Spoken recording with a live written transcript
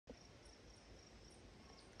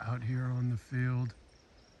Out here on the field,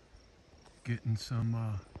 getting some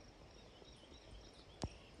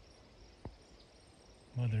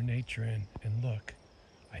Mother Nature in. And look,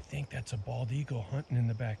 I think that's a bald eagle hunting in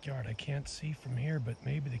the backyard. I can't see from here, but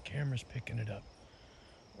maybe the camera's picking it up.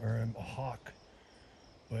 Or a hawk.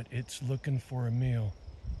 But it's looking for a meal.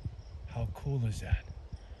 How cool is that?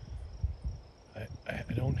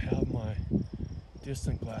 I don't have my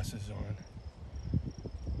distant glasses on.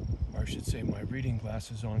 Or I should say my reading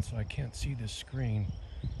glasses on, so I can't see the screen.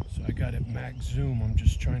 So I got it max zoom. I'm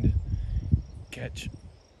just trying to catch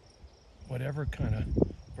whatever kind of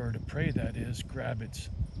bird of prey that is, grab its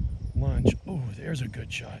lunch. Oh, there's a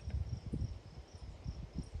good shot.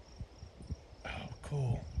 Oh,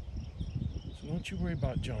 cool. So don't you worry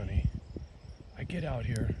about Johnny. I get out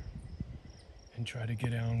here and try to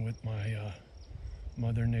get down with my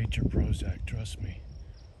Mother Nature Prozac, trust me.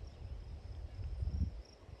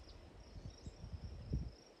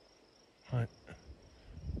 Hunt.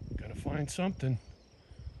 Gotta find something.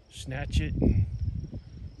 Snatch it and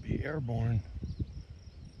be airborne.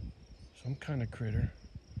 Some kind of critter.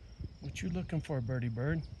 What you looking for, birdie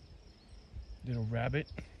bird? Little rabbit?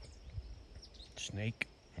 Snake?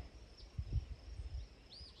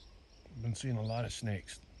 I've been seeing a lot of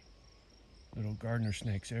snakes. Little gardener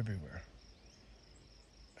snakes everywhere.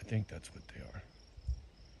 I think that's what they are.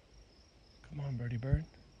 Come on, birdie bird.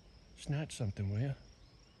 Snatch something, will ya?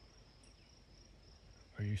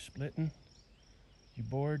 Are you splitting? You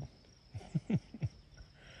bored?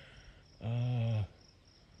 Uh-oh.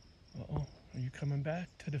 Are you coming back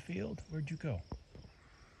to the field? Where'd you go?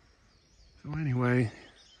 So anyway,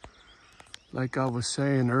 like I was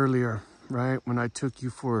saying earlier, right, when I took you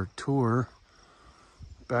for a tour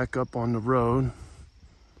back up on the road,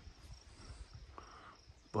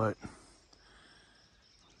 but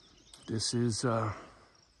this is,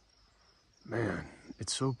 man,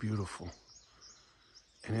 it's so beautiful.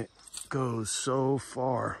 And it goes so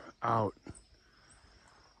far out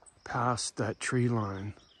past that tree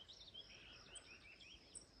line.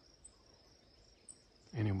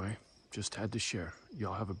 Anyway, just had to share.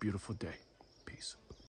 Y'all have a beautiful day. Peace.